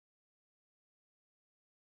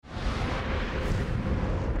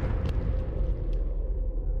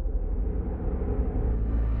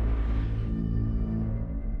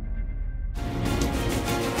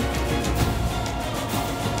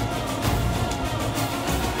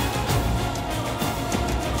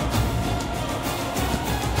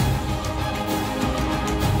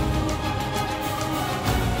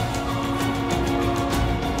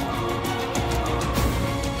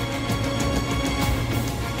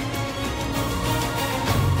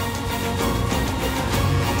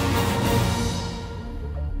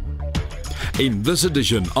In this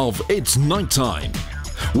edition of It's Nighttime,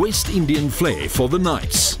 West Indian flair for the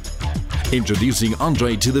Knights. Introducing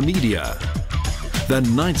Andre to the media. The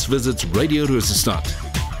Knights visits Radio Roosterstad.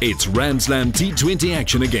 It's Ramslam T20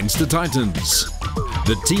 action against the Titans.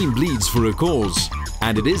 The team bleeds for a cause,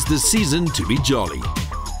 and it is the season to be jolly.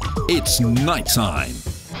 It's nighttime.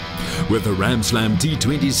 With the Ramslam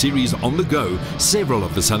T20 series on the go, several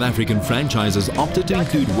of the South African franchises opted to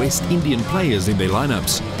include West Indian players in their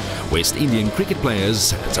lineups. West Indian cricket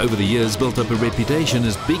players has over the years built up a reputation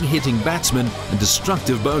as big-hitting batsmen and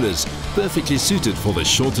destructive bowlers, perfectly suited for the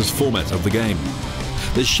shortest format of the game.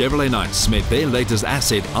 The Chevrolet Knights met their latest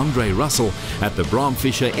asset, Andre Russell, at the Bram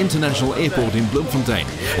Fischer International Airport in Bloemfontein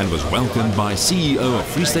and was welcomed by CEO of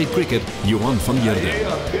Free State Cricket, Johan van Heerden.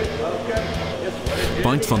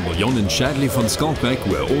 Point van Biljon and Shadley van Schalkwyk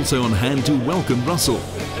were also on hand to welcome Russell,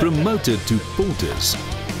 promoted to porters.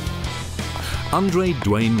 Andre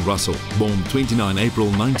Dwayne Russell, born 29 April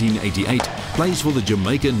 1988, plays for the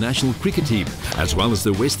Jamaican national cricket team as well as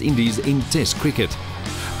the West Indies in Test cricket.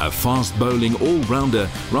 A fast-bowling all-rounder,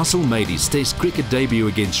 Russell made his Test cricket debut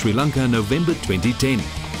against Sri Lanka in November 2010.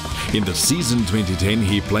 In the season 2010,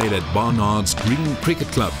 he played at Barnard's Green Cricket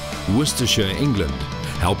Club, Worcestershire, England,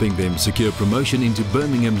 helping them secure promotion into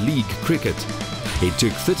Birmingham League cricket. He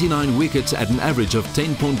took 39 wickets at an average of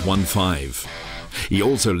 10.15. He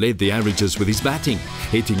also led the averages with his batting,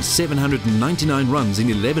 hitting 799 runs in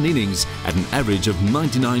 11 innings at an average of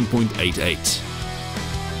 99.88.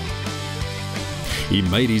 He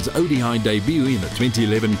made his ODI debut in the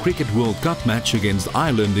 2011 Cricket World Cup match against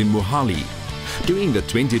Ireland in Mohali. During the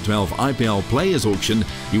 2012 IPL Players Auction,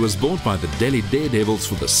 he was bought by the Delhi Daredevils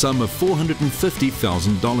for the sum of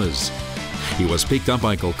 $450,000. He was picked up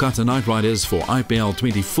by Kolkata Knight Riders for IPL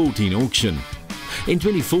 2014 auction. In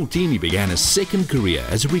 2014, he began a second career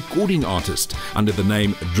as a recording artist under the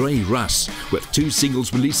name Dre Russ, with 2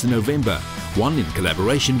 singles released in November, one in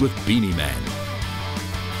collaboration with Beanie Man.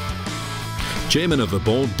 Chairman of the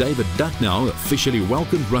board, David Ducknow, officially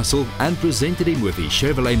welcomed Russell and presented him with the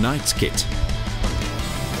Chevrolet Knights kit.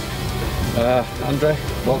 Andre,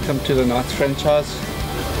 welcome to the Knights franchise.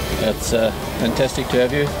 It's fantastic to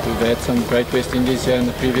have you. We've had some great West Indies here in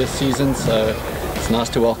the previous season, so it's nice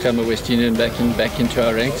to welcome a West Indian back into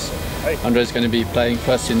our ranks. Andre is going to be playing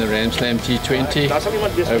for us in the Ramslam T20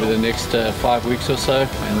 over the next 5 weeks or so,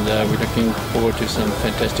 and we're looking forward to some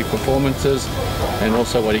fantastic performances and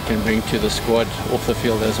also what he can bring to the squad off the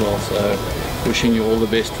field as well. So wishing you all the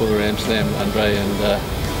best for the Ramslam, Andre, and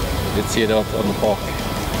let's see it out on the park.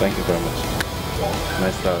 Thank you very much.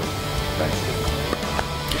 Nice start. Thanks.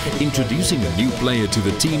 Introducing a new player to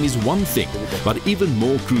the team is one thing, but even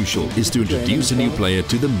more crucial is to introduce a new player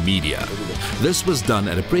to the media. This was done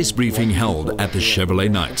at a press briefing held at the Chevrolet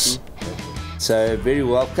Knights. So very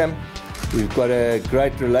welcome. We've got a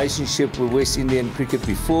great relationship with West Indian cricket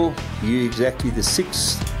before. You're exactly the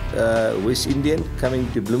 6th West Indian coming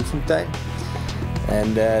to Bloemfontein.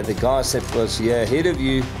 And the guys that was here ahead of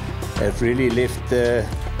you have really left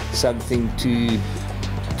something to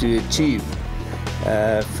achieve.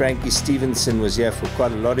 Frankie Stevenson was here for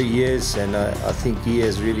quite a lot of years, and I think he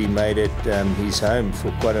has really made it his home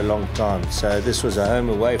for quite a long time. So this was a home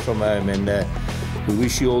away from home, and we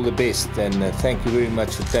wish you all the best, and thank you very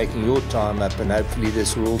much for taking your time up, and hopefully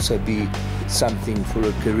this will also be something for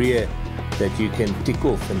a career that you can tick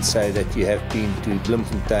off and say that you have been to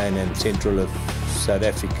Bloemfontein and central of South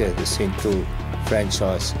Africa, the central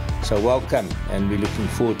franchise. So welcome, and we're looking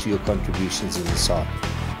forward to your contributions in the side.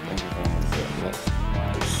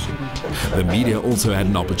 The media also had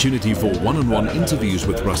an opportunity for one-on-one interviews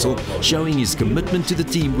with Russell, showing his commitment to the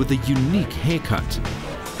team with a unique haircut.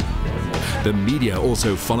 The media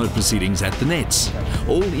also followed proceedings at the nets,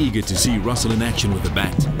 all eager to see Russell in action with the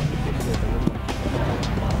bat.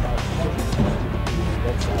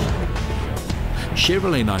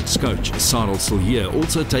 Chevrolet Knights coach Sarel Sillier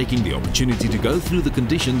also taking the opportunity to go through the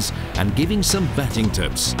conditions and giving some batting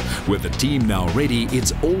tips. With the team now ready,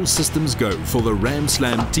 it's all systems go for the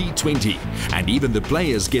Ramslam T20, and even the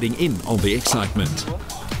players getting in on the excitement.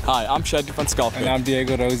 Hi, I'm Shadley van Schalkwyk. And I'm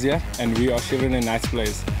Diego Rozier, and we are Chevrolet Knights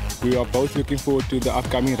players. We are both looking forward to the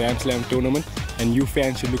upcoming Ramslam tournament, and you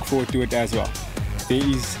fans should look forward to it as well. There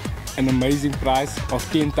is an amazing prize of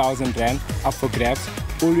 10,000 Rand up for grabs.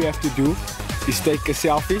 All you have to do is take a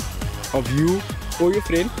selfie of you or your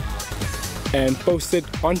friend and post it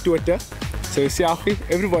on Twitter. So a selfie,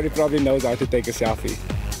 everybody probably knows how to take a selfie.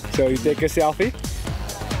 So you take a selfie,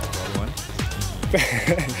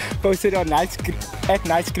 post it on at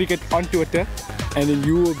Knights Cricket on Twitter, and then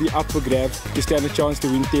you will be up for grabs to stand a chance to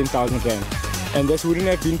win 10,000 Rand. And this wouldn't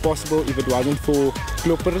have been possible if it wasn't for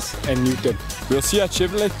Kloppers and Newton. We'll see you at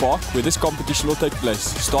Chevrolet Park, where this competition will take place,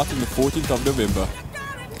 starting the 14th of November.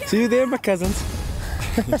 See you there, my cousins.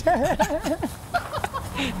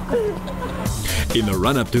 In the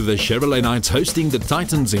run-up to the Chevrolet Knights hosting the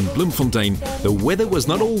Titans in Bloemfontein, the weather was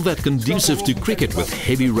not all that conducive to cricket with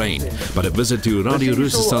heavy rain, but a visit to Radio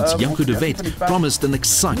Roosterstad's Jaco de Wet promised an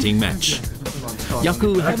exciting match.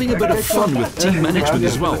 Jaco having a bit of fun with team management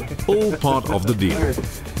as well, all part of the deal.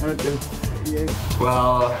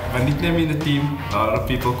 Well, my nickname in the team, a lot of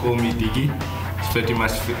people call me Diggy. It's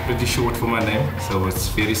pretty short for my name, so it's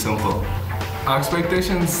very simple. Our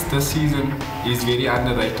expectations this season is very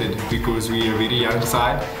underrated because we are a very young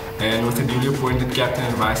side, and with the newly appointed captain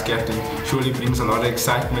and vice captain, surely brings a lot of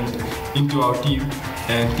excitement into our team,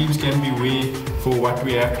 and teams can be aware for what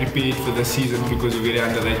we have prepared for this season because we're very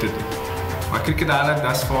underrated. My cricket highlight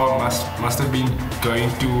thus far must have been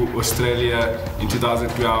going to Australia in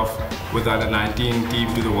 2012 with the under-19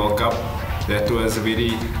 team to the World Cup. That was a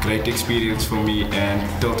very great experience for me,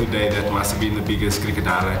 and till today that must have been the biggest cricket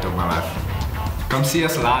highlight of my life. Come see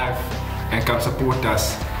us live and come support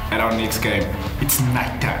us at our next game. It's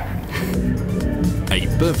night time. A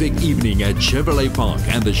perfect evening at Chevrolet Park,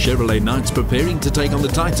 and the Chevrolet Knights preparing to take on the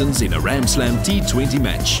Titans in a Ram Slam T20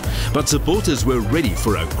 match. But supporters were ready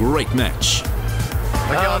for a great match.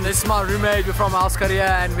 This is my roommate. We're from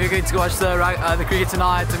Alskaria, and we're going to watch the cricket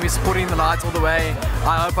tonight, and we're supporting the Knights all the way.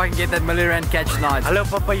 I hope I can get that million catch tonight. Hello,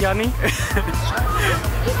 Papa Yanni.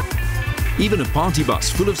 Even a party bus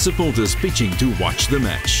full of supporters pitching to watch the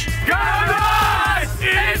match. Go Knights!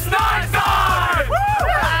 It's night time!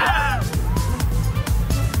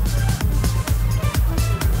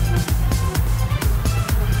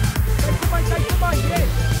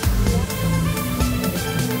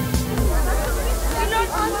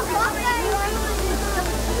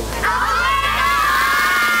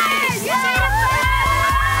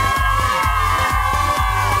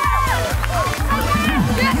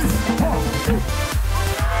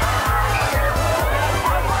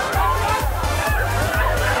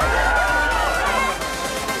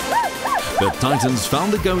 The Titans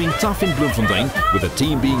found the going tough in Bloemfontein, with the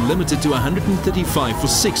team being limited to 135 for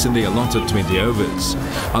 6 in the allotted 20 overs.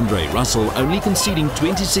 Andre Russell only conceding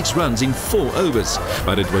 26 runs in 4 overs,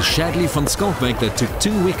 but it was Shadley van Schalkwyk that took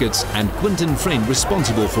 2 wickets and Quinton Friend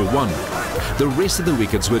responsible for 1. The rest of the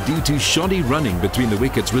wickets were due to shoddy running between the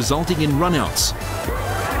wickets, resulting in run-outs.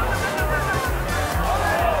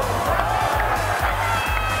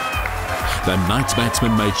 The Knights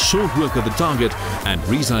batsman made short work of the target, and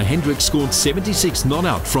Reza Hendricks scored 76 not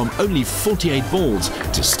out from only 48 balls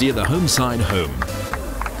to steer the home side home.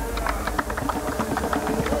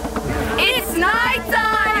 It's night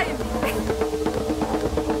time!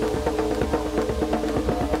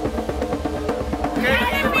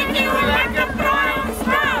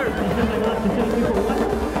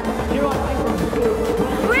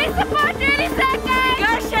 Where's the 30 seconds? Go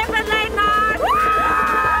Chevrolet Knights!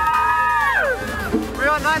 We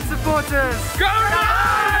are Knights supporters. Go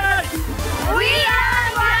Knights! We are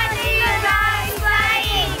watching the Knights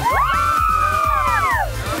playing!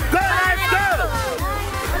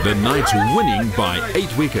 The Knights winning by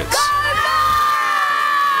 8 wickets.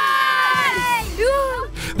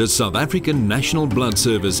 The South African National Blood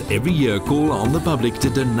Service every year call on the public to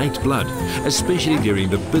donate blood, especially during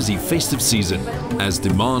the busy festive season, as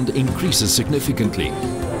demand increases significantly.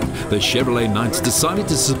 The Chevrolet Knights decided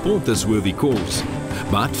to support this worthy cause,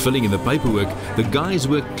 but filling in the paperwork, the guys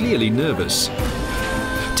were clearly nervous.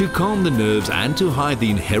 To calm the nerves and to hide the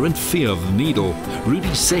inherent fear of the needle,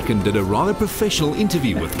 Rudy Second did a rather professional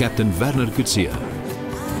interview with Captain Werner Coetzee.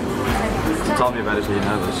 Tell me about it, are you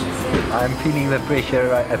nervous? I'm feeling the pressure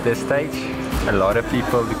right at this stage. A lot of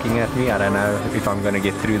people looking at me. I don't know if I'm going to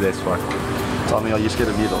get through this one. Tell me, are you scared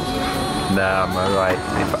of needles? No, I'm alright.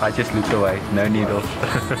 I just look away. No needles.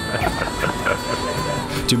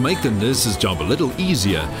 To make the nurse's job a little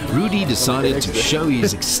easier, Rudy decided to show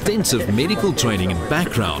his extensive medical training and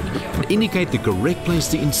background and indicate the correct place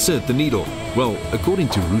to insert the needle. Well, according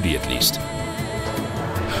to Rudy at least.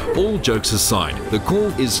 All jokes aside, the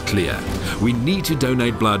call is clear. We need to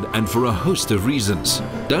donate blood, and for a host of reasons.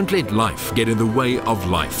 Don't let life get in the way of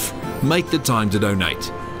life. Make the time to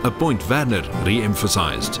donate. A point Werner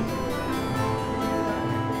re-emphasized.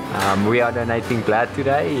 We are donating blood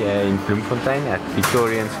today in Bloemfontein at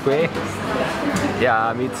Victorian Square.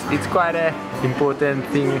 Yeah, it's quite an important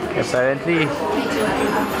thing apparently.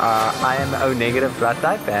 I am O negative blood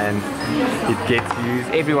type, and it gets used.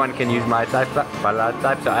 Everyone can use my blood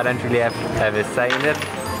type, so I don't really have a say in it.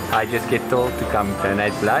 I just get told to come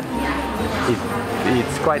donate blood.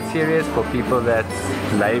 It's quite serious for people that's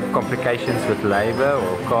complications with labor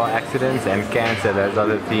or car accidents and cancer. Those are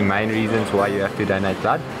the 3 main reasons why you have to donate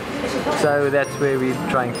blood. So that's where we're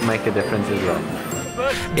trying to make a difference as well.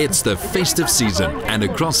 It's the festive season, and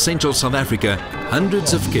across central South Africa,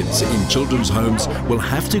 hundreds of kids in children's homes will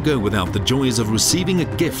have to go without the joys of receiving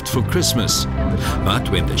a gift for Christmas. But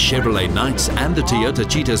when the Chevrolet Knights and the Toyota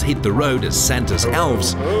Cheetahs hit the road as Santa's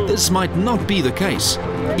elves, this might not be the case,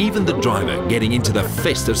 even the driver getting into the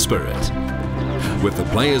festive spirit. With the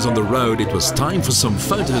players on the road, it was time for some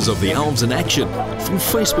photos of the elves in action, from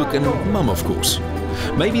Facebook and Mum, of course.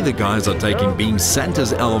 Maybe the guys are taking being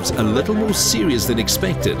Santa's elves a little more serious than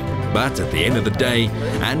expected, but at the end of the day,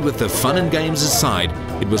 and with the fun and games aside,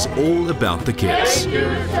 it was all about the kids.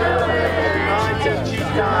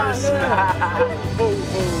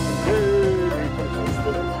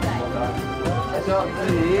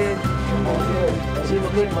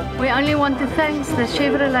 We only want to thank the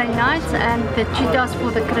Chevrolet Knights and the Cheetahs for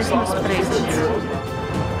the Christmas presents.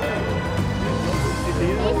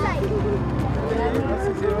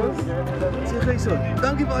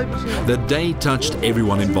 The day touched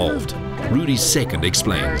everyone involved. Rudy Second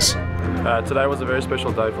explains. Today was a very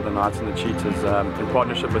special day for the Knights and the Cheetahs. In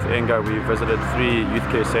partnership with Engo, we visited 3 youth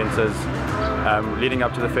care centres. Leading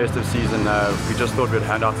up to the festive season, we just thought we'd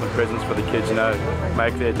hand out some presents for the kids,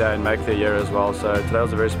 make their day and make their year as well. So today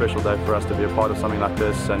was a very special day for us to be a part of something like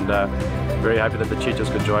this, and very happy that the Cheetahs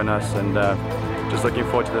could join us, and just looking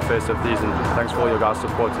forward to the festive season. Thanks for all your guys'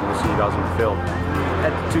 support, and we'll see you guys on the field.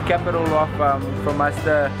 To cap it all off, from us,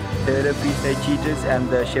 the Free State Cheetahs and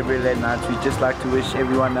the Chevrolet Knights, we'd just like to wish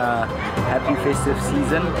everyone a happy festive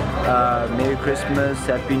season, Merry Christmas,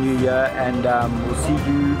 Happy New Year, and we'll see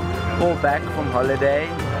you all back from holiday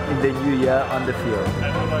in the new year on the field.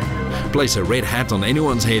 Place a red hat on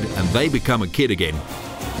anyone's head and they become a kid again.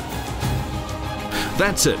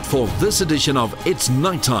 That's it for this edition of It's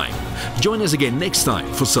Nighttime. Join us again next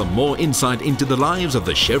time for some more insight into the lives of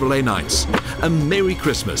the Chevrolet Knights. A Merry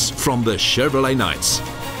Christmas from the Chevrolet Knights.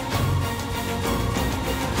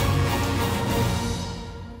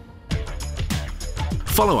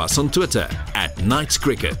 Follow us on Twitter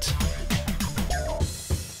 @KnightsCricket.